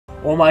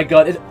Oh my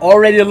god, it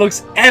already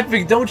looks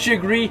epic, don't you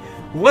agree?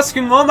 What's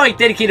going on, my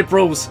dedicated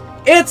pros?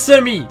 It's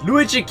me,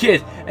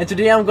 Luigikid, and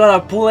today I'm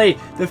gonna play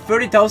the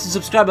 30,000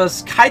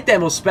 subscribers kite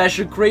demo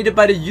special created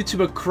by the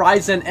YouTuber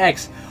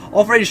CryzenX. I've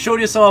already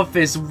showed you some of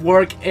his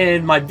work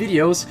in my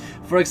videos,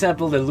 for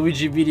example the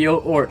Luigi video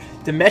or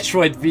the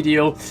Metroid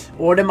video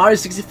or the Mario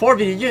 64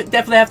 video. You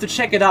definitely have to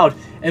check it out.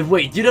 And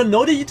wait, you don't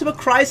know the YouTuber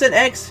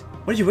CryzenX?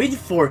 What are you waiting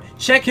for?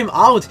 Check him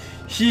out!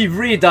 He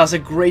really does a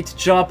great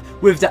job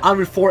with the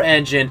Unreal 4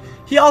 engine.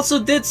 He also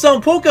did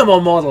some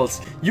Pokemon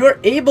models. You're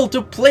able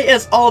to play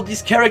as all of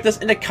these characters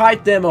in the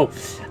kite demo.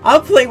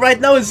 I'm playing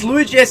right now as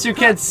Luigi, as you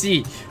can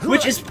see,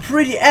 which is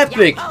pretty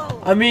epic.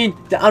 I mean,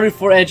 the Unreal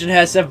 4 engine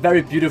has a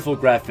very beautiful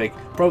graphic.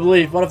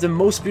 Probably one of the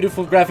most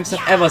beautiful graphics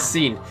I've ever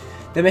seen.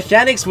 The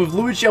mechanics with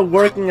Luigi are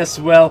working as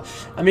well.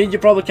 I mean, you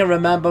probably can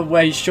remember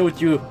where I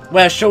showed you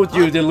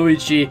the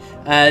Luigi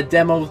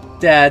demo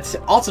that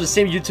also the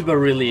same YouTuber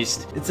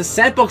released. It's a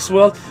sandbox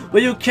world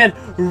where you can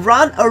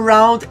run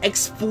around,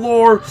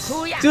 explore,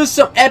 do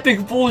some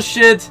epic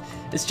bullshit.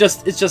 It's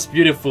just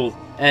beautiful,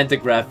 and the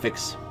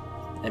graphics,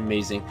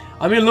 amazing.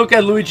 I mean, look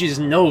at Luigi's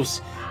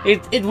nose.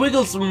 It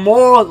wiggles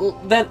more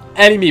than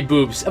anime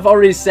boobs. I've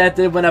already said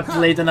that when I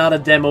played another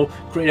demo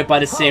created by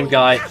the same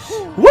guy.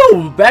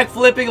 Woo!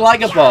 Backflipping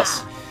like a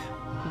boss.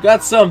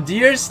 Got some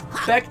deers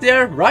back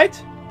there,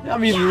 right? I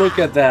mean, look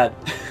at that.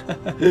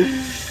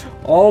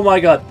 Oh my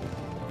god.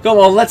 Come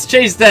on, let's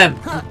chase them.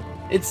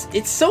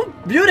 It's so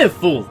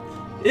beautiful,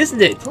 isn't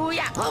it?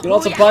 Got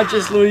lots of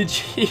punches,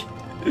 Luigi.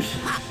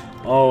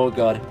 Oh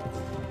god.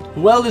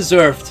 Well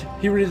deserved.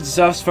 He really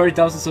deserves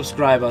 30,000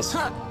 subscribers.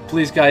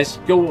 Please guys,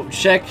 go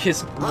check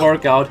his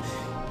work out.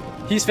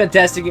 He's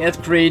fantastic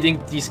at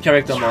creating these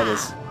character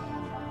models.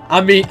 I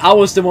mean, I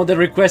was the one that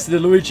requested the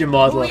Luigi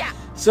model.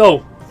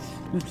 So,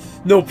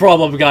 no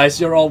problem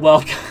guys, you're all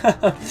welcome.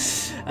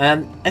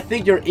 And I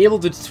think you're able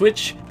to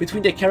switch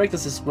between the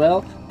characters as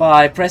well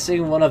by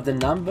pressing one of the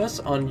numbers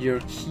on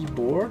your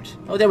keyboard.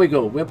 Oh, there we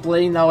go. We're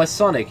playing now as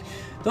Sonic.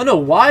 Don't know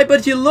why,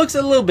 but he looks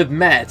a little bit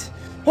mad.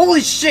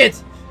 Holy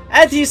shit!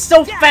 And he's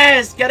so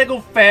fast! Gotta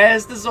go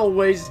fast as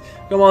always.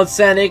 Come on,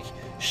 Sonic.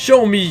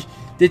 Show me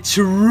the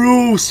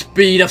true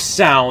speed of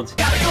sound.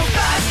 Gotta go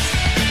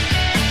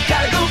fast!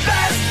 Gotta go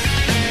fast!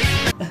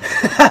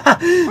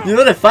 You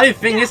know the funny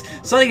thing is,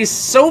 Sonic is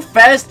so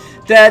fast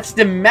that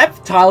the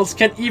map tiles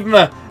can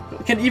even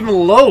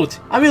load.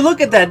 I mean,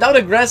 look at that. Now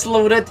the grass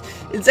loaded.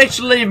 It's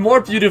actually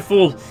more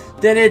beautiful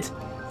than it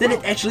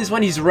actually is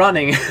when he's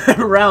running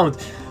around.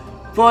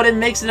 But it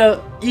makes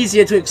it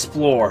easier to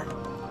explore.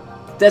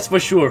 That's for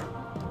sure.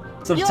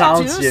 Some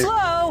towns here.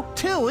 Slow,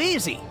 too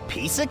easy.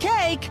 Piece of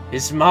cake.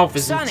 His mouth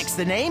is. Sonic's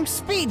the name.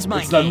 Speed's my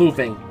name. It's not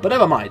moving, but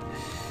never mind.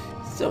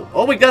 So,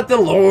 oh, we got the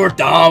Lord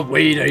Darth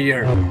Vader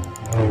here.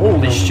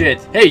 Holy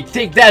shit! Hey,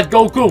 take that,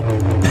 Goku!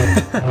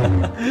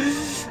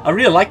 I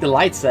really like the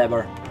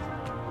lightsaber.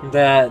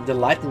 The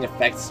lightning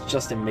effect's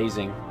just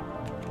amazing.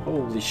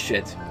 Holy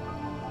shit!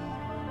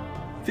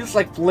 Feels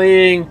like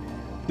playing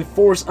The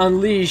Force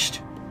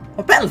Unleashed.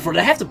 Oh, Battlefront!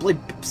 I have to play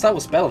Star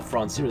Wars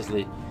Battlefront.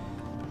 Seriously.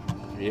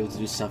 Be able to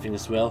do something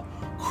as well.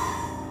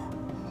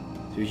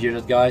 Do you hear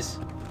that, guys?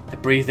 The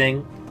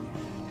breathing,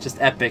 just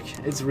epic.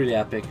 It's really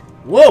epic.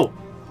 Whoa!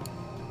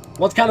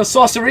 What kind of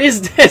sorcery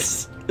is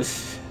this?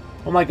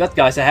 Oh my god,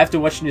 guys! I have to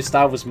watch the new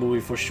Star Wars movie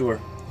for sure.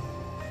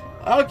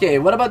 Okay,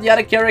 what about the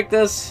other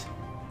characters?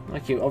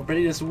 Okay,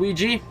 already there's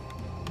Luigi.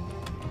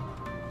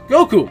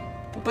 Goku.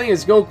 I'm playing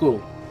as Goku.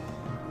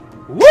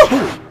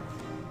 Woohoo!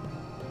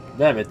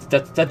 Damn it!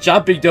 That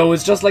jumping though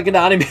is just like an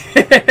anime.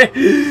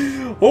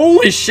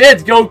 Holy shit,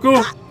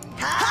 Goku!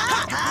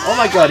 Oh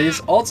my god, he's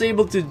also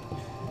able to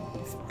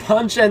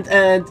punch and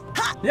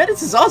yeah,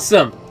 this is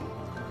awesome!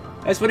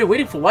 Guys, what are you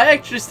waiting for? Why are you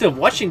actually still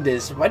watching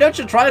this? Why don't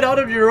you try it out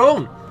on your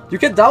own? You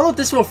can download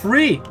this for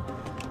free!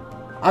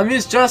 I mean,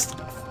 it's just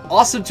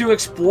awesome to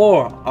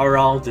explore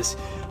around this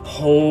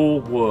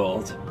whole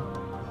world.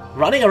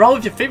 Running around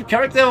with your favorite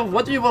character,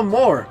 what do you want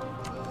more?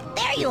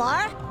 There you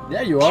are!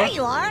 There you are! There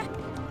you are!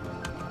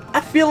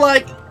 I feel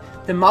like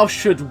the mouse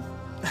should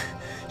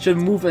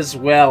move as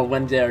well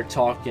when they're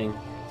talking.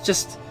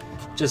 Just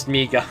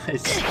me,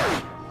 guys.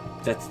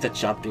 That's the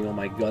jumping. Oh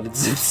my god,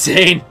 it's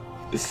insane.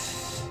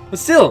 But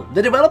still,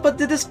 the developer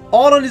did this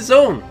all on his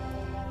own.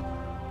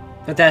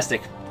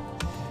 Fantastic.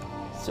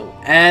 So,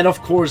 and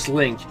of course,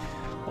 Link.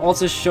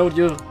 Also showed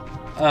you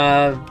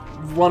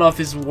one of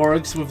his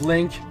works with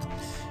Link.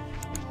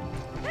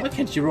 Why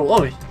can't you roll?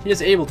 Oh, he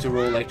is able to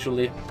roll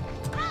actually.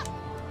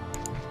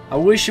 I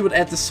wish he would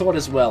add the sword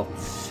as well.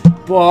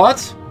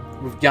 But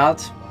we've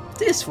got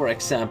this, for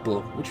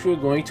example, which we're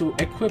going to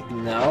equip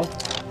now.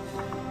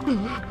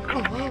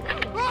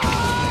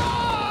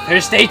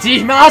 First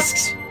 18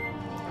 masks!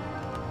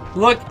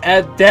 Look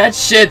at that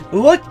shit!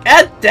 Look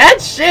at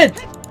that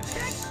shit!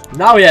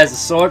 Now he has a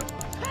sword.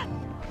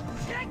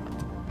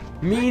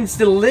 Means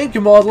the Link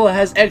model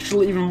has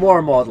actually even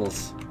more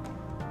models.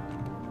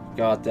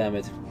 God damn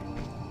it.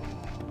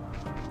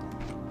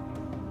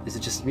 Is it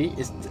just me?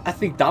 I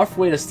think Darth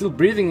Vader is still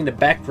breathing in the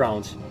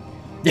background.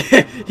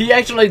 He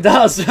actually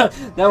does.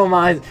 Never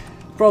mind.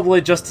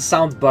 Probably just a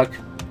sound bug.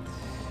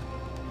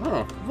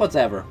 Oh,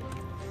 whatever.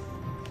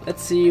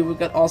 Let's see, we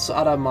got also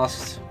other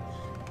masks.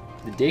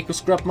 The Deco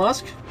Scrub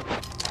mask.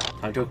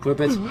 Time to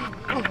equip it. And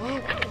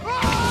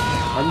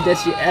that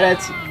she added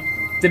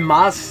the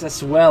masks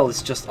as well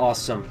is just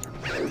awesome.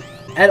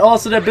 And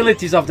also the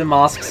abilities of the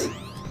masks.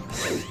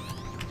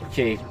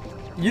 Okay.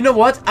 You know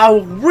what? I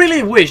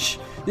really wish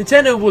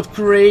Nintendo would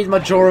create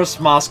Majora's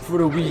Mask for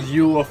the Wii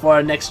U or for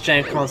a next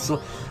gen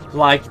console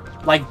like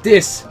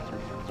this.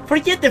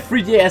 Forget the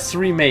 3DS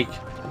remake.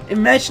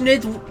 Imagine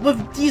it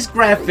with these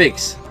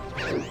graphics.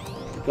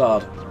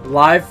 God,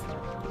 live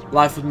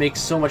would make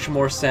so much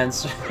more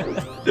sense.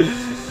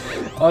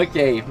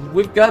 Okay,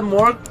 we've got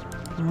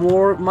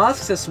more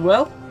masks as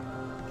well.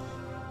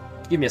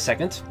 Give me a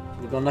second.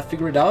 We're gonna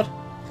figure it out.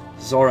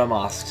 Zora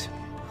masks.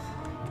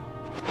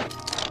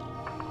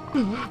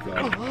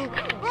 God.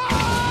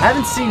 I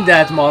haven't seen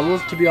that model,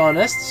 to be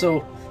honest,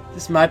 so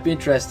this might be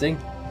interesting.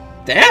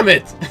 Damn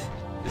it!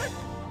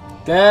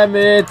 Damn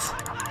it!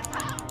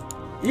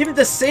 Even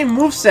the same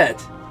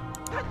moveset!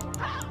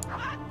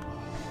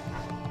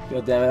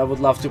 God damn it, I would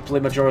love to play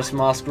Majora's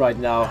Mask right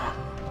now.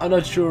 I'm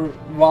not sure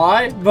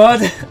why,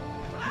 but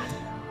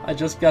I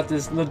just got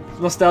this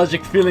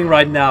nostalgic feeling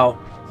right now.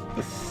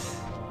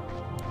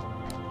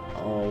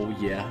 Oh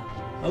yeah.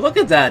 Oh, look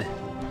at that!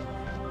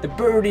 The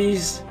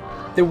birdies!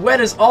 The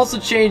weather's also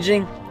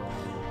changing!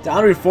 The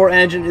Unreal 4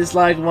 engine is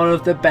like one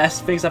of the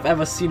best things I've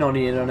ever seen on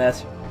the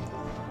internet.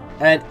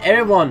 And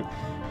everyone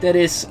that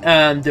is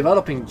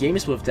developing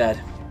games with that,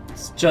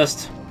 it's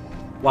just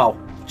wow.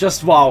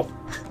 Just wow.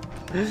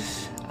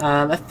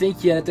 I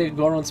think yeah, the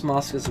Goron's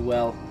mask as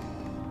well.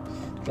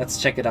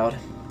 Let's check it out.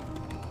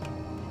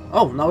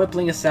 Oh, now we're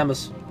playing as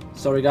Samus.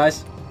 Sorry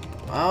guys.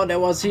 Oh, there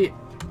was he.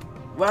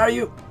 Where are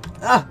you?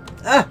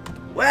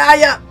 Where are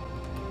you?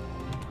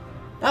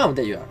 Oh,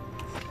 there you are.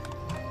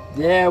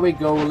 There we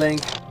go,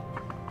 Link.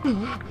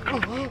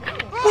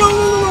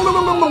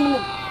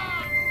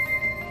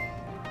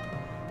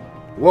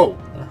 Whoa.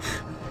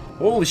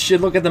 Holy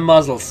shit, look at the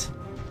muzzles.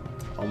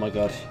 Oh my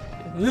god.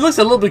 It looks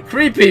a little bit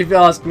creepy if you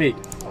ask me.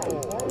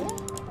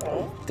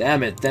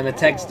 Damn it, them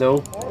attacks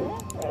though.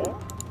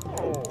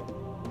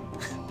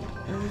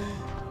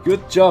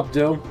 Good job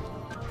though.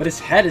 But his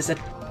head is a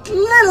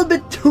little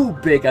bit too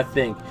big, I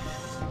think.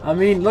 I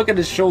mean, look at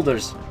his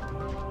shoulders.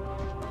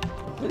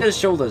 Look at his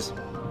shoulders.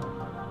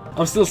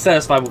 I'm still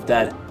satisfied with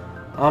that.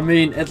 I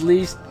mean, at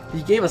least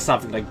he gave us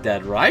something like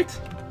that, right?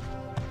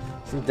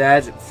 Isn't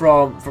that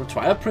from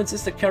Twilight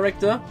Princess, the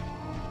character?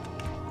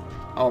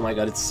 Oh my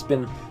god, it's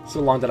been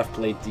so long that I've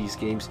played these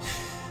games.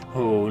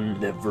 Oh,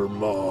 never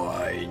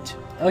mind.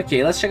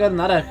 Okay, let's check out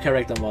another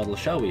character model,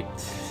 shall we?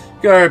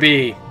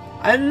 Kirby.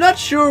 I'm not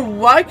sure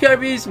why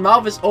Kirby's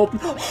mouth is open,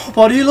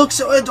 but he looks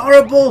so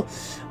adorable.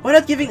 Why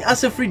not giving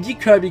us a 3D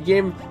Kirby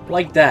game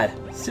like that?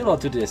 Similar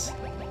to this.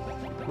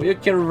 Where you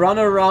can run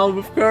around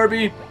with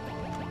Kirby.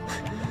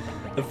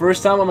 The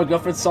first time when my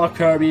girlfriend saw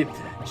Kirby,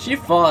 she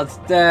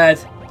thought that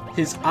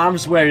his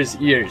arms were his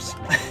ears.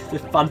 The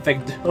fun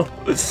fact though.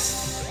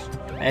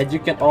 And you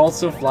can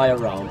also fly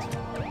around.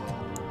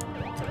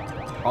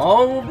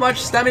 How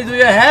much stamina do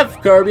you have,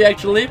 Kirby,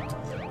 actually?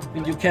 I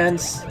mean, you can't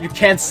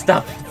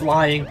stop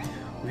flying.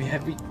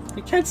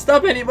 We can't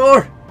stop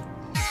anymore.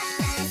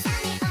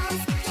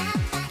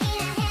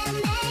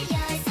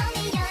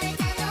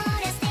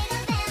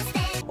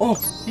 Oh,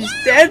 he's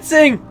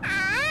dancing!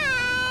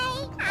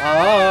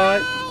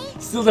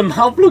 Still the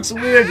mouth looks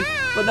weird,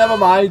 but never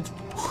mind.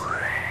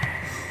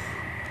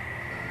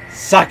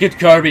 Suck it,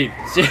 Kirby!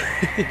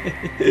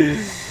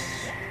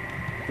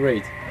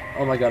 Great.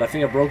 Oh my god, I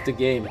think I broke the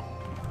game.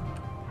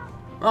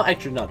 Oh,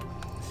 actually not.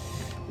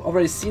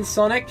 Already seen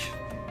Sonic.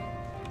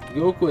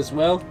 Goku as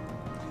well.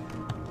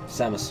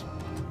 Samus.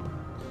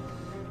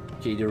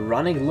 Okay, the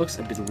running looks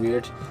a bit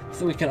weird. I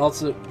think we can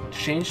also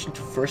change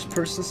into first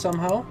person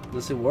somehow.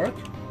 Does it work?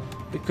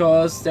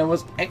 Because there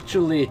was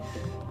actually...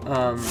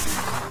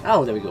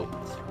 oh, there we go.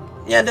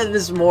 Yeah, that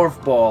is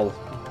Morph Ball.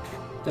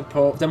 The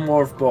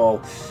Morph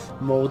Ball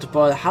mode.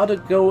 But how to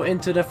go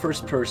into the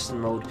first person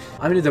mode?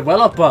 I mean, the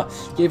developer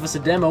gave us a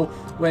demo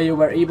where you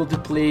were able to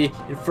play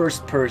in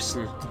first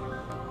person.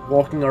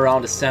 Walking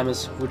around as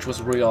Samus, which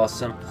was really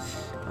awesome.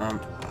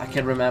 I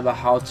can't remember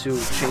how to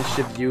change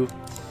the view.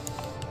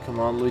 Come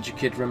on,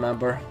 Luigikid,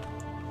 remember.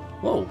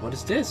 Whoa, what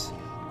is this?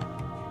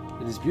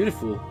 It is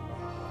beautiful.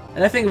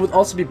 And I think it would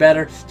also be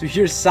better to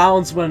hear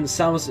sounds when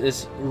Samus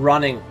is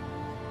running.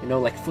 You know,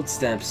 like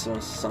footsteps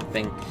or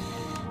something.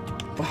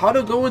 But how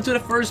to go into the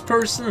first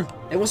person?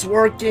 It was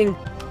working.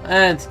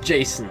 And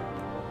Jason.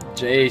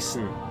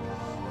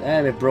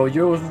 Damn it, bro.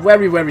 You're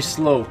very, very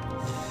slow.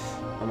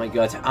 Oh my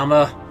god. I'm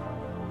a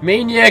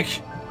maniac.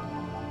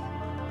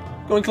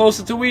 Going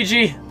closer to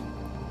Luigi.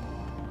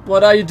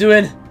 What are you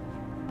doing?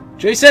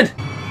 Jason!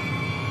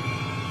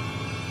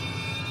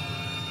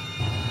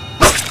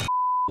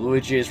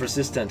 Luigi is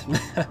resistant.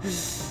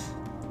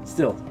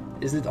 Still,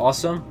 isn't it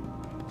awesome?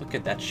 Look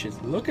at that shit.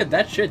 Look at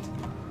that shit.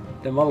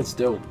 The models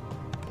do.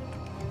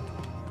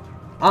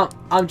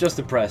 I'm just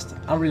impressed.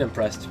 I'm really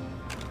impressed.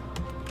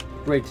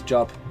 Great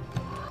job.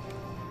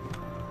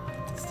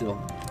 Still,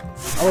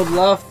 I would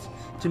love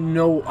to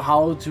know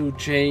how to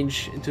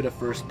change into the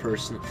first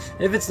person.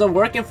 If it's not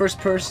working first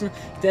person,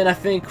 then I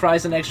think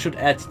Crysis X should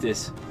add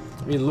this.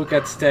 I mean, look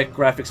at the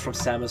graphics from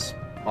Samus.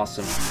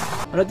 Awesome.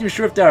 I'm not even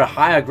sure if there are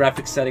higher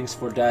graphics settings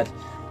for that,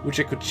 which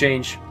I could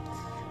change.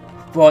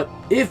 But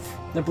if,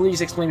 then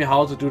please explain me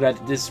how to do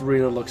that. This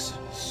really looks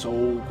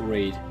so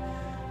great.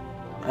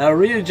 I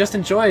really just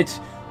enjoyed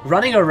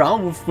running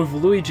around with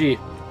Luigi.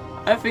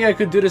 I think I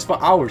could do this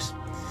for hours.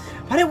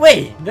 By the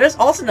way, there's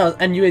also now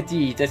a new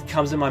idea that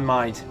comes in my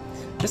mind.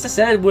 Just as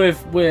I said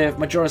with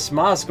Majora's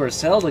Mask or a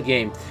Zelda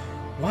game.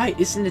 Why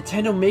isn't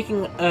Nintendo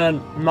making a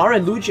Mario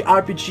and Luigi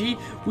RPG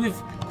with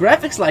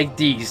graphics like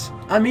these?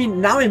 I mean,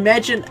 now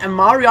imagine a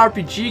Mario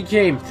RPG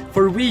game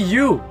for Wii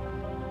U.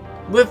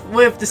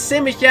 With the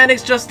same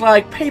mechanics just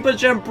like Paper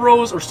Jam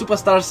Bros or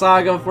Superstar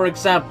Saga, for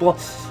example.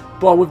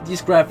 But with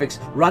these graphics,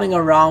 running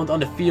around on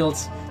the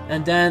fields,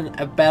 and then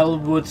a battle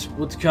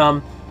would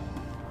come.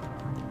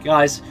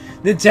 Guys,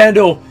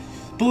 Nintendo,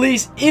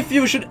 please, if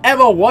you should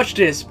ever watch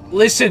this,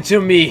 listen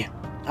to me.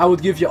 I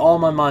would give you all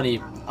my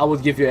money. I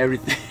would give you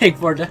everything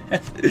for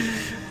that.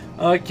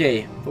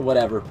 Okay, but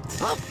whatever.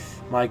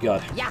 My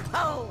god.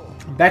 Yahoo!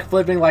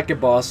 Backflipping like a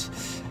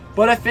boss.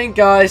 But I think,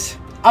 guys,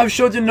 I've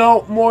showed you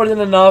know more than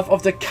enough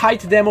of the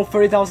Kite demo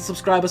 30,000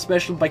 subscriber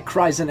special by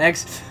Crysis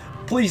X.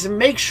 Please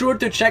make sure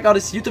to check out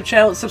his YouTube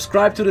channel,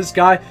 subscribe to this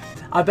guy.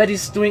 I bet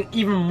he's doing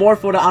even more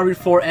for the Unreal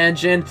 4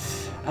 engine.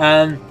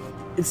 And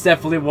it's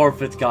definitely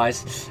worth it,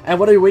 guys. And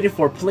what are you waiting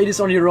for? Play this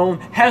on your own,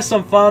 have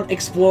some fun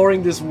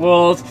exploring this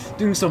world,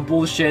 doing some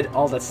bullshit,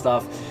 all that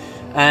stuff.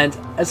 And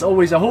as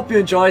always, I hope you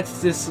enjoyed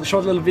this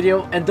short little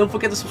video, and don't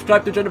forget to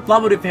subscribe to join the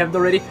Plumbers if you haven't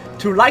already,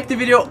 to like the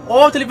video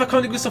or to leave a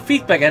comment with some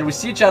feedback, and we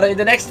see each other in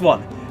the next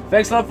one.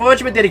 Thanks a lot for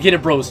watching, my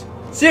dedicated bros.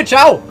 See you,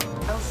 ciao!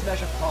 I'll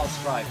smash a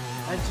subscribe,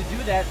 and to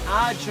do that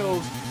I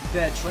chose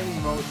the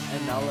training mode,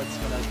 and now let's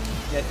gonna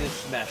get this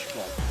smash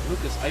ball.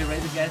 Lucas, are you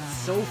ready to get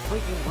so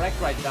freaking wrecked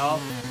right now?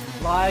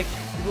 Like,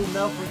 you will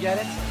never forget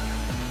it.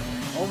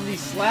 Only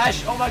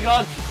slash, oh my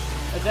god!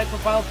 Attack for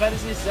Final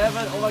Fantasy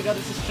 7, oh my god,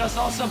 this is just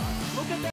awesome! Look at that!